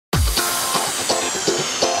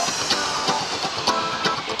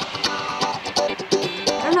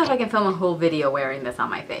I can film a whole video wearing this on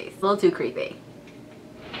my face. A little too creepy.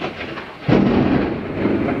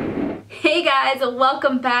 Hey guys,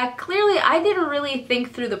 welcome back. Clearly, I didn't really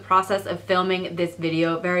think through the process of filming this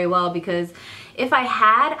video very well, because if I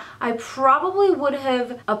had, I probably would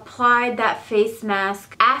have applied that face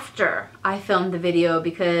mask after I filmed the video,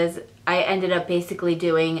 because I ended up basically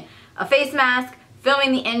doing a face mask,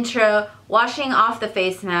 filming the intro, washing off the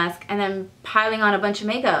face mask, and then piling on a bunch of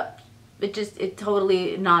makeup. It's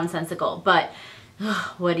totally nonsensical, but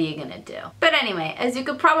what are you gonna do? But anyway, as you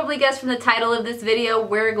could probably guess from the title of this video,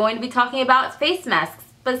 we're going to be talking about face masks.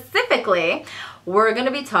 Specifically, we're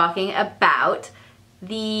gonna be talking about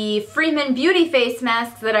the Freeman Beauty face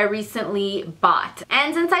masks that I recently bought.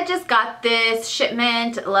 And since I just got this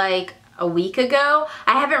shipment like a week ago,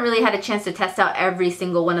 I haven't really had a chance to test out every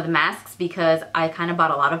single one of the masks because I kind of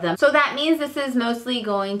bought a lot of them. So that means this is mostly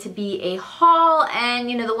going to be a haul,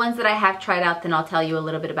 and you know, the ones that I have tried out, then I'll tell you a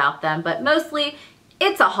little bit about them, but mostly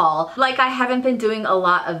it's a haul. Like, I haven't been doing a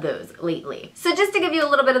lot of those lately. So just to give you a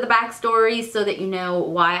little bit of the backstory so that you know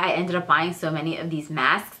why I ended up buying so many of these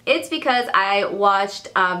masks, it's because I watched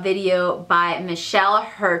a video by Michelle.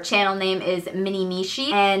 Her channel name is Mini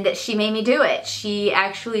Mishi, and she made me do it. She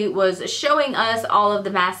actually was showing us all of the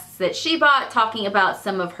masks that she bought, talking about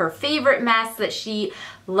some of her favorite masks that she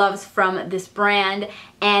loves from this brand,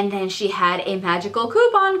 and then she had a magical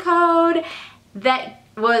coupon code that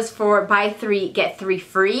was for buy 3 get 3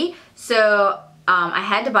 free. So I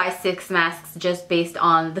had to buy 6 masks just based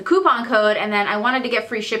on the coupon code, and then I wanted to get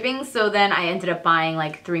free shipping, so then I ended up buying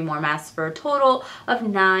like 3 more masks for a total of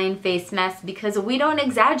 9 face masks, because we don't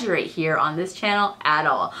exaggerate here on this channel at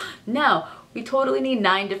all. No, we totally need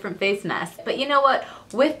 9 different face masks. But you know what?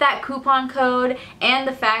 With that coupon code and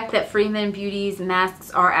the fact that Freeman Beauty's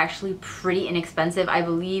masks are actually pretty inexpensive, I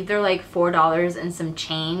believe they're like $4 and some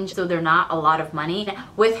change, so they're not a lot of money.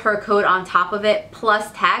 With her code on top of it,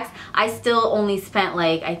 plus tax, I still only spent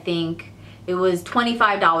like, I think it was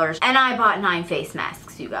 $25, and I bought 9 face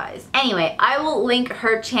masks, you guys. Anyway, I will link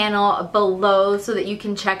her channel below so that you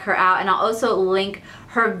can check her out, and I'll also link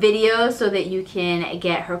her video so that you can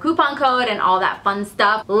get her coupon code and all that fun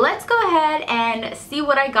stuff. Let's go ahead and see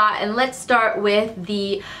what I got, and let's start with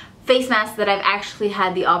the face mask that I've actually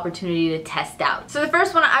had the opportunity to test out. So the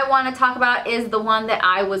first one I want to talk about is the one that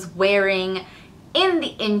I was wearing in the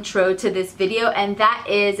intro to this video, and that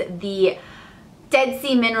is the Dead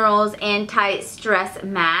Sea Minerals Anti-Stress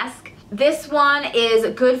Mask. This one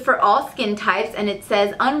is good for all skin types, and it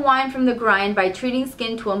says unwind from the grind by treating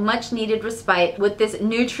skin to a much needed respite with this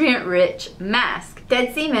nutrient-rich mask.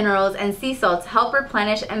 Dead Sea minerals and sea salts help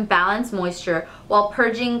replenish and balance moisture while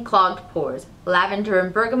purging clogged pores. Lavender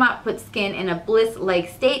and bergamot put skin in a bliss-like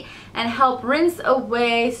state and help rinse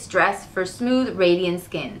away stress for smooth, radiant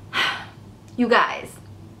skin. You guys,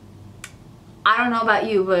 I don't know about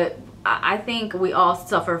you, but I think we all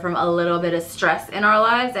suffer from a little bit of stress in our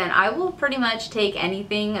lives, and I will pretty much take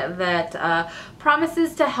anything that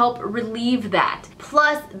promises to help relieve that.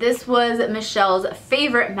 Plus, this was Michelle's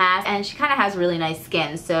favorite mask, and she kind of has really nice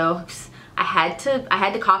skin, so I had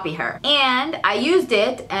to copy her. And I used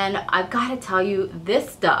it, and I've got to tell you, this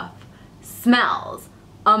stuff smells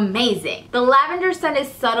amazing. The lavender scent is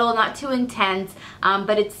subtle, not too intense,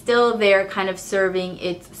 but it's still there kind of serving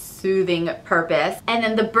its soothing purpose. And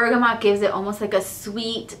then the bergamot gives it almost like a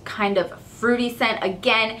sweet kind of fruity scent.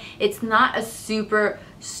 Again, it's not a super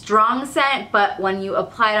strong scent, but when you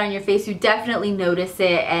apply it on your face, you definitely notice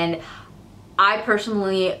it, and I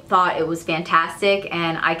personally thought it was fantastic,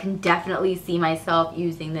 and I can definitely see myself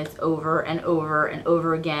using this over and over and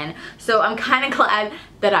over again. So I'm kind of glad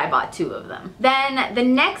that I bought 2 of them. Then the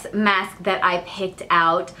next mask that I picked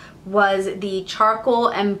out was the charcoal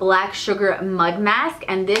and black sugar mud mask,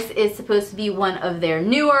 and this is supposed to be one of their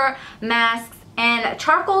newer masks. And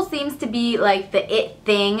charcoal seems to be like the it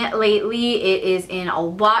thing lately. It is in a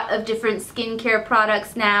lot of different skincare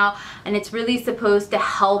products now, and it's really supposed to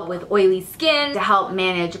help with oily skin, to help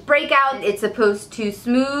manage breakouts. It's supposed to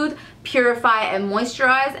smooth, purify, and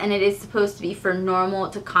moisturize, and it is supposed to be for normal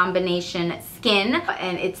to combination skin.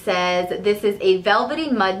 And it says this is a velvety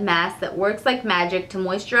mud mask that works like magic to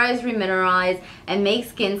moisturize, remineralize, and make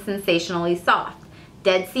skin sensationally soft.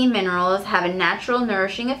 Dead Sea minerals have a natural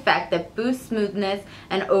nourishing effect that boosts smoothness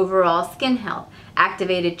and overall skin health.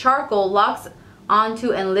 Activated charcoal locks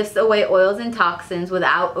onto and lifts away oils and toxins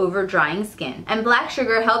without over drying skin. And black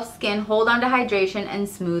sugar helps skin hold onto hydration and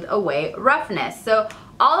smooth away roughness. So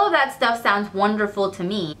all of that stuff sounds wonderful to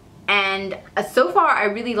me. And so far I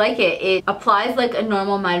really like it. It applies like a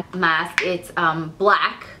normal mud mask. It's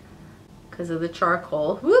black. because of the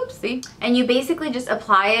charcoal. Whoopsie. And you basically just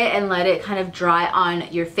apply it and let it kind of dry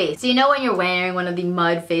on your face. So you know when you're wearing one of the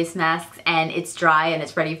mud face masks and it's dry and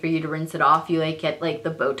it's ready for you to rinse it off, you like get like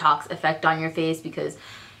the Botox effect on your face because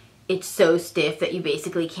it's so stiff that you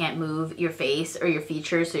basically can't move your face or your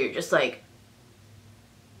features, so you're just like...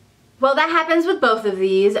 Well, that happens with both of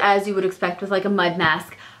these, as you would expect with like a mud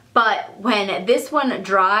mask. But when this one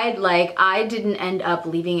dried, like, I didn't end up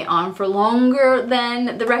leaving it on for longer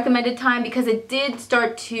than the recommended time because it did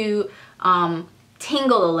start to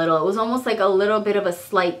tingle a little. It was almost like a little bit of a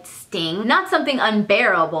slight sting. Not something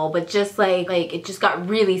unbearable, but just like it just got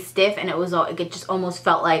really stiff, and it just almost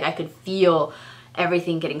felt like I could feel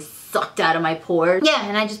everything getting sucked out of my pores. Yeah,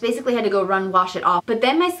 and I just basically had to go wash it off. But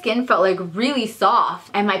then my skin felt like really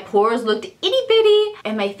soft, and my pores looked itty bitty,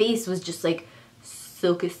 and my face was just like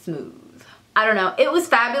silky smooth. I don't know, it was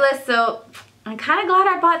fabulous, so I'm kind of glad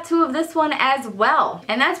I bought 2 of this one as well.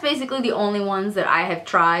 And that's basically the only ones that I have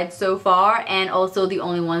tried so far, and also the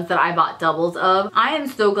only ones that I bought doubles of. I am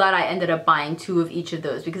so glad I ended up buying 2 of each of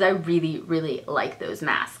those because I really, really like those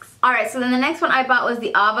masks. Alright, so then the next one I bought was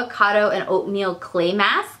the Avocado and Oatmeal Clay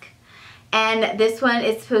Mask. And this one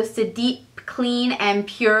is supposed to deep clean and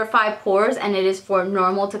purify pores, and it is for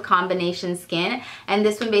normal to combination skin. And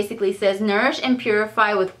this one basically says, nourish and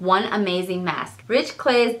purify with one amazing mask. Rich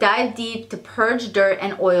clays dive deep to purge dirt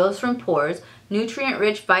and oils from pores.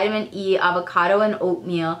 Nutrient-rich vitamin E, avocado, and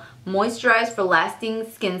oatmeal moisturize for lasting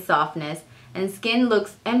skin softness. And skin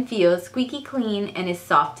looks and feels squeaky clean and is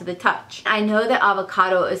soft to the touch. I know that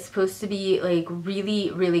avocado is supposed to be like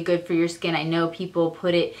really, really good for your skin. I know people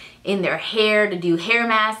put it in their hair to do hair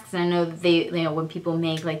masks, and I know that they, you know, when people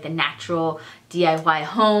make like the natural DIY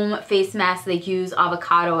home face mask, they use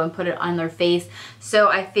avocado and put it on their face. So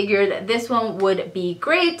I figured this one would be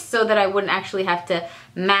great so that I wouldn't actually have to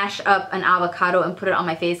mash up an avocado and put it on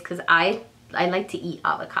my face, because I like to eat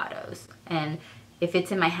avocados, and if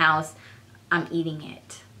it's in my house, I'm eating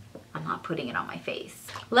it. I'm not putting it on my face.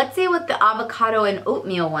 Let's see what the avocado and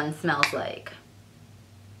oatmeal one smells like.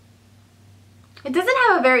 It doesn't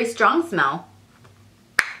have a very strong smell.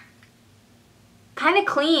 Kind of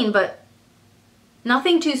clean, but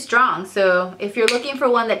nothing too strong. So if you're looking for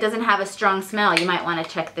one that doesn't have a strong smell, you might want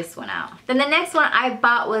to check this one out. Then the next one I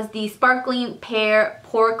bought was the Sparkling Pear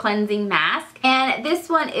Pore Cleansing Mask. And this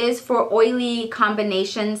one is for oily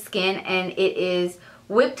combination skin, and it is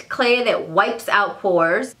whipped clay that wipes out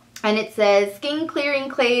pores. And it says, skin clearing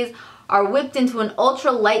clays are whipped into an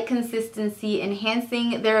ultra light consistency,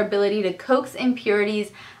 enhancing their ability to coax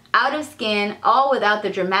impurities out of skin, all without the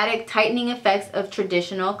dramatic tightening effects of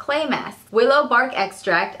traditional clay masks. Willow bark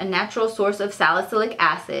extract, a natural source of salicylic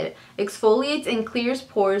acid, exfoliates and clears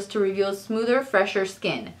pores to reveal smoother, fresher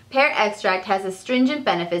skin. Pear extract has astringent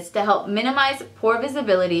benefits to help minimize pore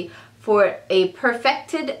visibility for a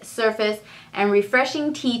perfected surface, and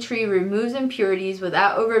refreshing tea tree removes impurities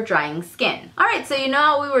without over drying skin. Alright, so you know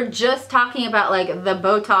how we were just talking about like the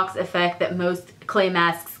Botox effect that most clay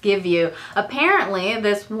masks give you. Apparently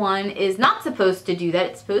this one is not supposed to do that.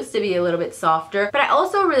 It's supposed to be a little bit softer. But I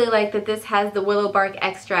also really like that this has the willow bark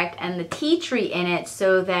extract and the tea tree in it,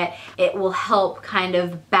 so that it will help kind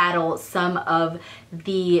of battle some of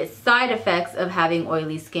the side effects of having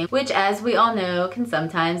oily skin, which, as we all know, can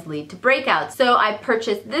sometimes lead to breakouts. So I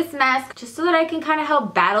purchased this mask just so that I can kind of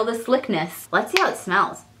help battle the slickness. Let's see how it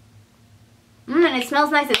smells. And it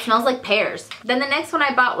smells nice. It smells like pears. Then the next one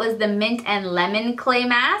I bought was the Mint and Lemon Clay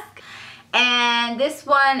Mask. And this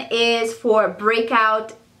one is for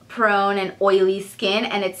breakout prone and oily skin,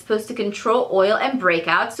 and it's supposed to control oil and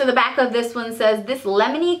breakouts. So the back of this one says, this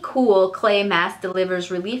lemony cool clay mask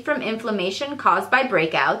delivers relief from inflammation caused by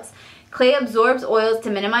breakouts. Clay absorbs oils to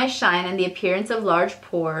minimize shine and the appearance of large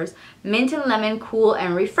pores. Mint and lemon cool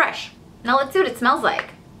and refresh. Now let's see what it smells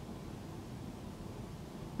like.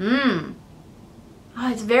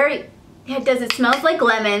 Oh, it's very, yeah, it does. It smells like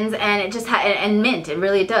lemons, and it just and mint. It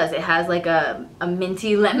really does. It has like a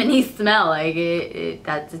minty, lemony smell. Like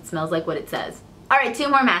it smells like what it says. All right, 2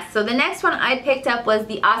 more masks. So the next one I picked up was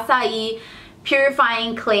the Acai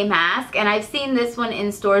Purifying Clay Mask, and I've seen this one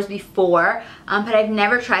in stores before, but I've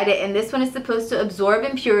never tried it. And this one is supposed to absorb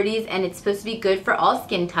impurities, and it's supposed to be good for all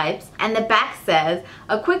skin types. And the back says,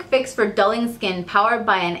 a quick fix for dulling skin, powered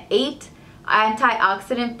by an 8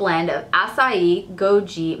 antioxidant blend of acai,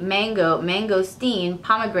 goji, mango, mangosteen,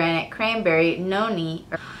 pomegranate, cranberry, noni,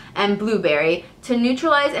 and blueberry to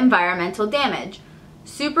neutralize environmental damage.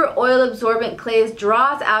 Super oil absorbent clays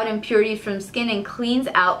draws out impurities from skin and cleans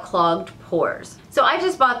out clogged pores. So I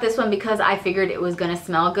just bought this one because I figured it was going to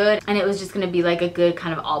smell good, and it was just going to be like a good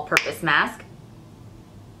kind of all-purpose mask.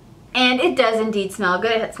 And it does indeed smell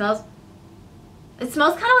good. It smells It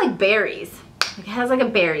smells kind of like berries. It has like a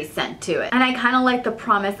berry scent to it. And I kind of like the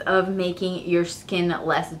promise of making your skin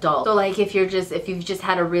less dull. So like if you've just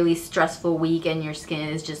had a really stressful week and your skin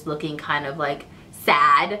is just looking kind of like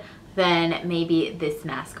sad, then maybe this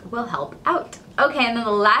mask will help out. Okay, and then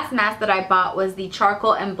the last mask that I bought was the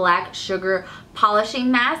Charcoal and Black Sugar Polishing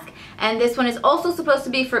Mask. And this one is also supposed to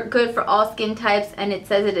be good for all skin types, and it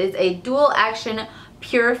says it is a dual action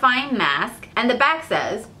purifying mask. And the back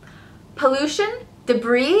says, pollution,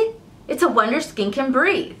 debris, it's a wonder skin can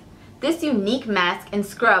breathe. This unique mask and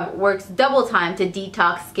scrub works double time to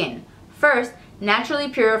detox skin. First, naturally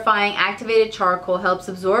purifying activated charcoal helps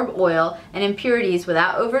absorb oil and impurities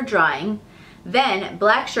without over drying. Then,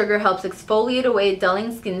 black sugar helps exfoliate away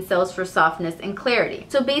dulling skin cells for softness and clarity.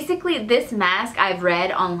 So basically, this mask I've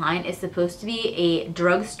read online is supposed to be a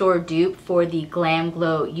drugstore dupe for the Glam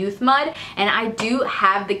Glow Youth Mud. And I do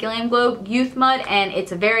have the Glam Glow Youth Mud, and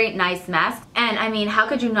it's a very nice mask. And I mean, how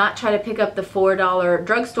could you not try to pick up the $4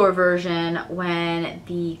 drugstore version when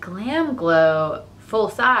the Glam Glow full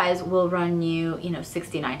size will run you, you know,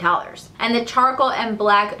 $69. And the Charcoal and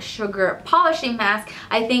Black Sugar Polishing Mask,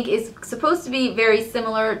 I think, is supposed to be very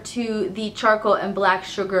similar to the Charcoal and Black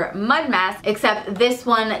Sugar Mud Mask, except this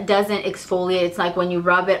one doesn't exfoliate. It's like when you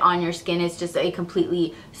rub it on your skin, it's just a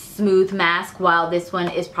completely smooth mask, while this one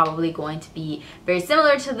is probably going to be very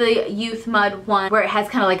similar to the Youth Mud one, where it has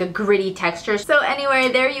kind of like a gritty texture. So anyway,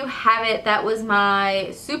 there you have it. That was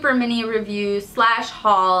my super mini review slash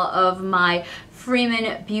haul of my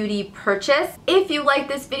Freeman Beauty purchase. If you like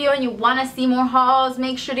this video and you want to see more hauls,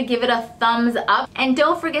 make sure to give it a thumbs up, and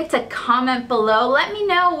don't forget to comment below. Let me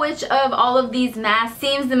know which of all of these masks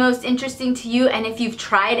seems the most interesting to you, and if you've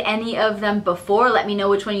tried any of them before, let me know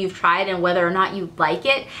which one you've tried and whether or not you like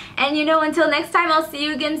it. And you know, until next time, I'll see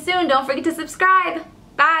you again soon. Don't forget to subscribe.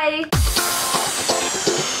 Bye!